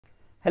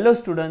Hello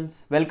students,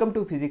 welcome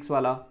to Physics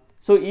Wala.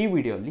 So ಈ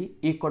ವಿಡಿಯೋಲಿ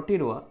ಈ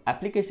ಕೊಟ್ಟಿರುವ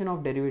ಅಪ್ಲಿಕೇಶನ್ ಆಫ್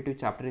ಡೆರಿವೇಟಿವ್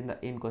ಚಾಪ್ಟರ್ ಇಂದ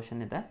ಏನು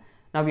ಕ್ವೆಶ್ಚನ್ ಇದೆ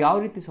ನಾವು ಯಾವ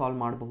ರೀತಿ ಸಾಲ್ವ್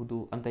ಮಾಡಬಹುದು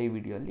ಅಂತ ಈ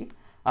ವಿಡಿಯೋಲಿ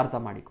ಅರ್ಥ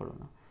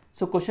ಮಾಡಿಕೊಳ್ಳೋಣ.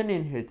 ಸೊ ಕ್ವೆಶ್ಚನ್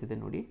ಏನು ಹೇಳ್ತಿದೆ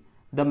ನೋಡಿ,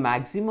 the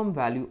maximum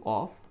value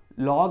of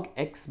log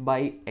x by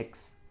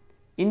x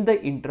in the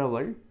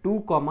interval 2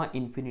 comma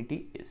infinity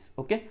is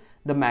okay.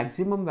 The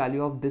maximum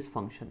value of this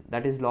function,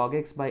 that is log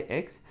x by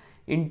x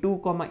in 2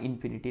 comma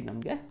infinity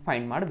ನಮಗೆ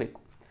find ಮಾಡಬೇಕು.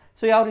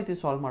 So ಯಾವ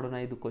ರೀತಿ solve ಮಾಡೋಣ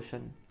ಇದು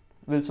question?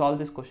 Will solve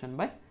this question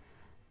by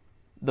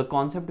the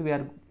concept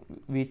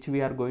which we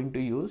are going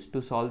to use to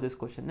solve this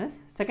question is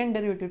second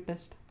derivative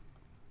test.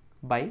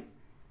 By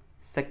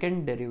second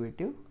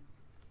derivative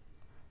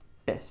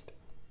test,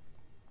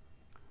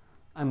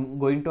 I am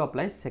going to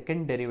apply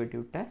second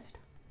derivative test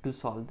to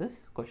solve this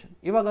question.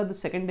 ಇವಾಗ ಅದು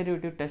second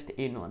derivative test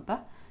ಏನು ಅಂತ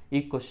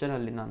ಈ question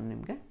ಅಲ್ಲಿ ನಾನು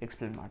ನಿಮಗೆ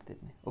explain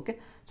ಮಾಡ್ತಿದ್ದೀನಿ. Okay,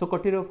 so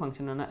ಕೊಟ್ಟಿರೋ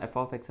ಫಂಕ್ಷನ್ ಅನ್ನು f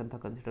of x ಅಂತ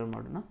ಕನ್ಸಿಡರ್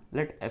ಮಾಡೋಣ.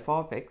 Let f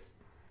of x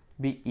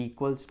be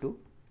equals to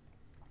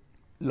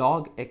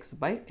log x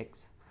by x.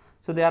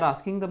 So they are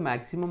asking the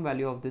maximum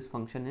value of this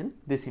function in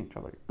this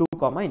interval 2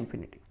 comma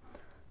infinity.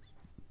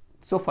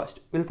 So first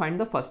we'll find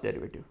the first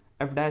derivative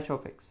f dash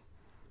of x.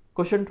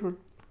 Quotient rule,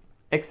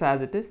 x as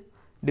it is,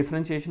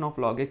 differentiation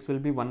of log x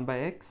will be 1 by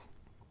x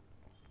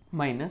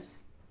minus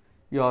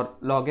your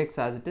log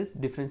x as it is,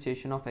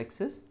 differentiation of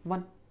x is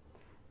 1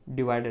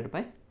 divided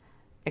by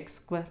x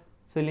square.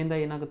 So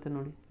ilinda enagutte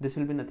nodi, this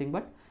will be nothing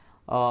but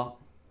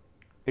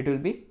it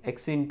will be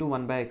x into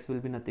 1 by x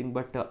will be nothing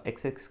but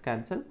x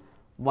cancel,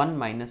 1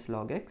 minus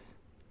log x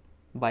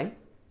by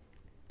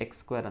x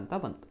square anta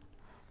bantu.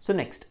 So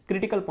next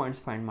critical points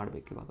find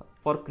ಮಾಡಬೇಕು ಇವಾಗ.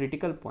 For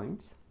critical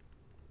points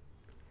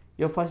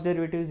your first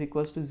derivative is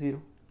equals to 0,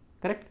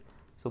 correct?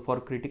 So for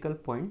critical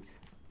points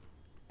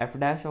f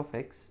dash of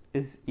x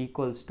is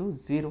equals to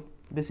 0.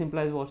 This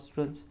implies what,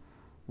 students?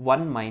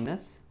 1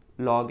 minus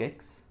log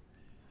x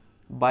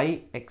by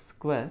x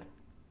square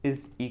is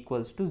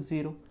equals to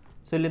 0.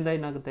 So ಇಲ್ಲಿಂದ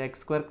ಏನಾಗುತ್ತೆ,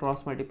 x square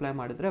cross multiply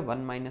ಮಾಡಿದ್ರೆ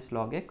 1 minus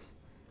log x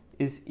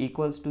is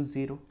equals to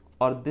 0,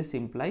 or this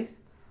implies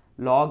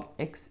log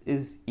x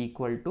is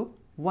equal to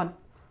 1,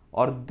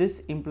 or this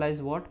implies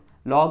what,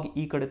 log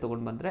e kade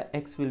ತಗೊಂಡು ಬಂದ್ರೆ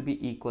x will be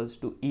equals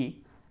to e,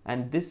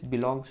 and this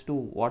belongs to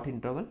what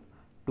interval,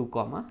 2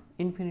 comma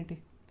infinity.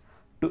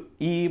 To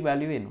e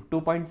value ಏನು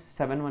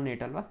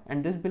 2.718 ಅಲ್ವಾ,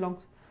 and this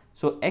belongs,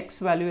 so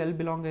x value ಎಲ್ಲಿ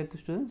belong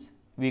ಆಯಿತು students?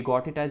 We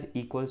got it as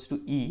equals to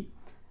e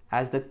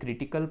as the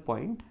critical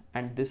point,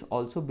 and this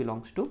also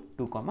belongs to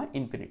 2 comma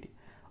infinity.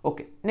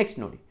 Okay, next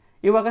ನೋಡಿ,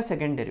 ಇವಾಗ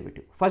second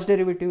derivative, first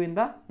derivative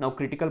ಇಂದ ನಾವು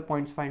critical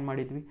points find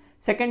ಮಾಡಿದ್ವಿ.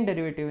 Second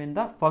derivative ಇಂದ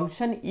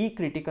function ಈ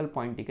critical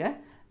ಪಾಯಿಂಟಿಗೆ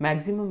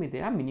maximum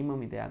ಇದೆಯಾ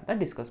minimum ಇದೆಯಾ ಅಂತ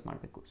ಡಿಸ್ಕಸ್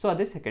ಮಾಡಬೇಕು. ಸೊ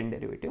ಅದೇ second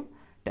derivative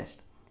test.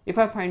 If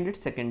I find it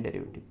second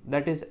derivative,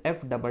 that is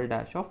F double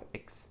dash of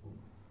X.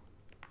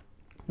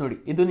 ನೋಡಿ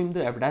ಇದು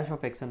ನಿಮ್ಮದು ಎಫ್ ಡ್ಯಾಶ್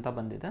ಆಫ್ ಎಕ್ಸ್ ಅಂತ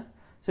ಬಂದಿದೆ.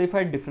 So if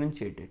I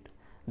differentiate it,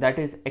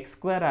 that is X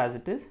square as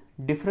it is,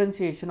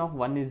 differentiation of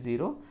 1 is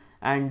 0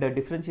 and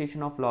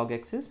differentiation of log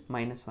x is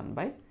minus 1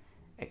 by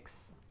x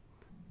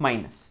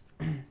minus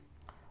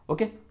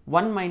okay,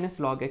 1 minus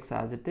log x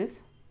as it is,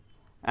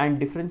 and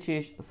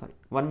differentiation, sorry,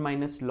 1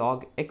 minus log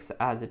x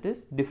as it is,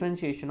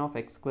 differentiation of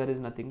x square is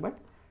nothing but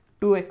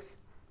 2x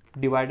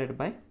divided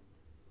by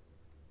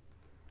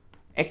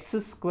x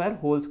square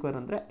whole square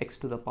andre x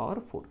to the power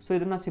 4. So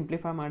idanna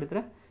simplify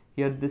madidre,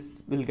 here this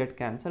will get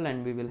cancelled and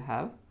we will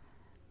have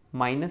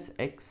minus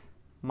x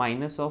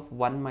minus of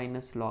 1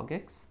 minus log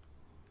x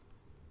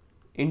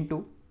into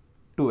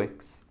 2x,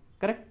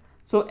 correct?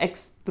 So x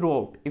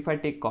throughout, if I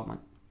take common,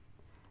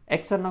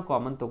 x ಅನ್ನು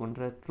common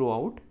ತೊಗೊಂಡ್ರೆ through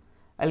out,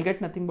 I'll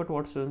get nothing but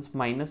what students,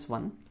 minus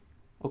 1.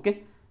 Okay,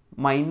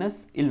 minus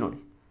ಇಲ್ಲಿ ನೋಡಿ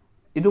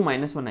ಇದು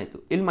minus 1 ಆಯಿತು,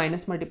 ಇಲ್ಲಿ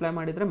minus multiply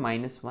ಮಾಡಿದರೆ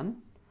minus 1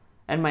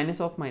 and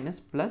minus of minus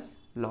plus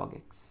log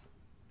X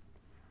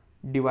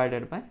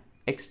divided by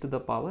X to the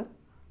power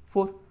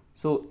 4.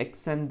 So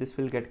X and this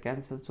will get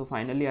cancel. So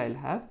finally I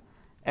will have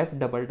F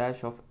double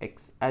dash of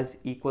X as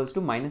equals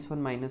to minus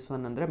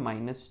 1 ಅಂದರೆ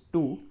minus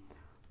 2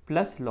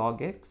 plus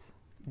log X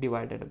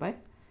divided by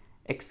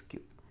X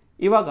cube.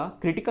 ಇವಾಗ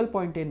critical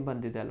point ಏನು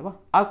ಬಂದಿದೆ ಅಲ್ವಾ,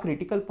 ಆ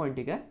critical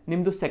ಪಾಯಿಂಟಿಗೆ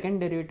ನಿಮ್ಮದು second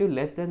derivative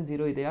less than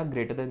 0 ಇದೆಯಾ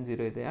greater than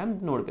 0 ಇದೆಯಾ ಅಂತ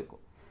ನೋಡಬೇಕು.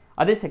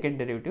 ಅದೇ second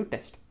derivative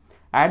test.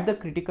 At the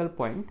critical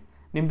point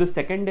ನಿಮ್ಮದು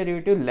ಸೆಕೆಂಡ್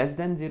ಡೆರಿವೇಟಿವ್ ಲೆಸ್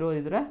ದೆನ್ 0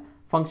 ಇದ್ದರೆ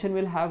function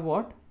will have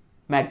what,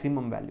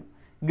 maximum value.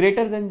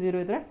 Greater than 0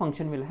 ಇದ್ದರೆ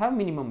function will have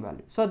minimum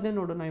value. So ಅದನ್ನೇ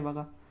ನೋಡೋಣ ಇವಾಗ.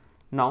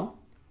 ನಾವು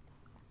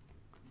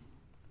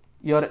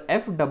your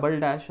f double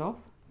dash of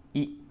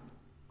e,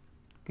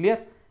 clear?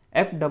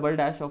 F double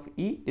dash of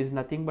e is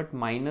nothing but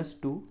minus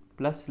 2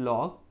 plus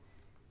log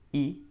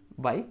e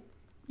by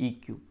e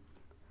cube.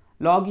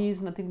 Log e is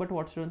nothing but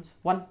what, students?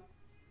 1,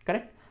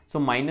 correct? So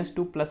minus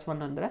 2 plus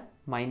 1 andre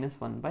minus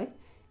 1 by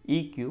e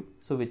cube,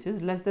 so which is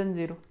less than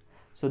 0.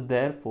 So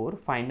therefore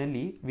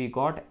finally we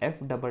got f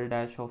double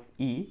dash of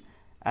e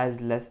as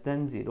less than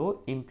 0,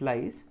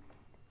 implies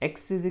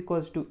x is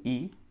equals to e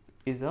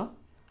is a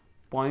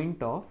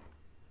point of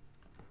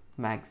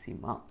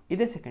maxima.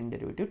 This is second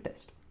derivative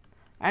test.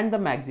 And the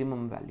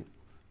maximum value,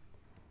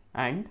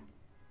 and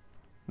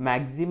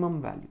maximum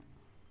value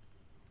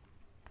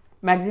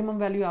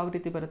ಯಾವ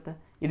ರೀತಿ ಬರುತ್ತೆ,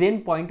 ಇದೇನು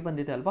point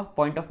ಬಂದಿದೆ ಅಲ್ವಾ,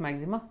 point of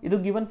ಮ್ಯಾಕ್ಸಿಮ, ಇದು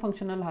given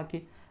ಫಂಕ್ಷನಲ್ಲಿ hockey.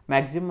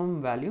 Maximum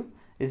value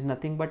is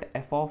nothing but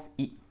F of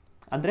E.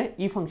 ಅಂದರೆ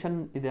ಈ function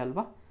ಇದೆ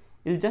ಅಲ್ವಾ,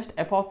 ಇಲ್ಲಿ ಜಸ್ಟ್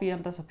ಎಫ್ ಆಫ್ ಇ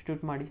ಅಂತ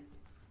ಸಬ್ಸ್ಟಿಟ್ಯೂಟ್ ಮಾಡಿ.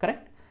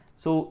 Correct.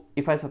 So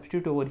if I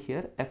substitute over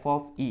here F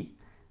of E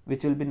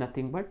which will be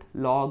nothing but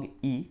log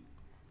E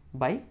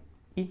by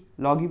E.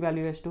 Log E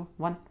value ಎಷ್ಟು,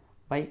 1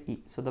 by E.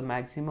 So the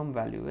maximum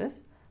value is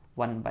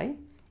 1 by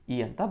E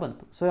ಅಂತ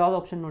ಬಂತು. So ಯಾವ್ದು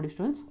option ನೋಡಿ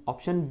students,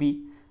 option B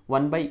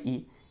 1 by e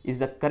is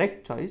the correct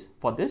choice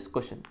for this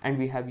question, and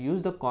we have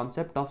used the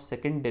concept of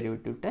second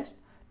derivative test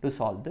to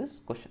solve this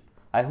question.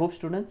 I hope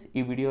students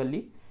ಈ video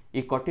ಅಲ್ಲಿ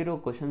ಈ ಕೊಟ್ಟಿರೋ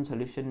question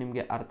solution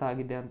ನಿಮಗೆ ಅರ್ಥ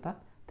ಆಗಿದೆ ಅಂತ.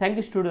 Thank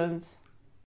you students.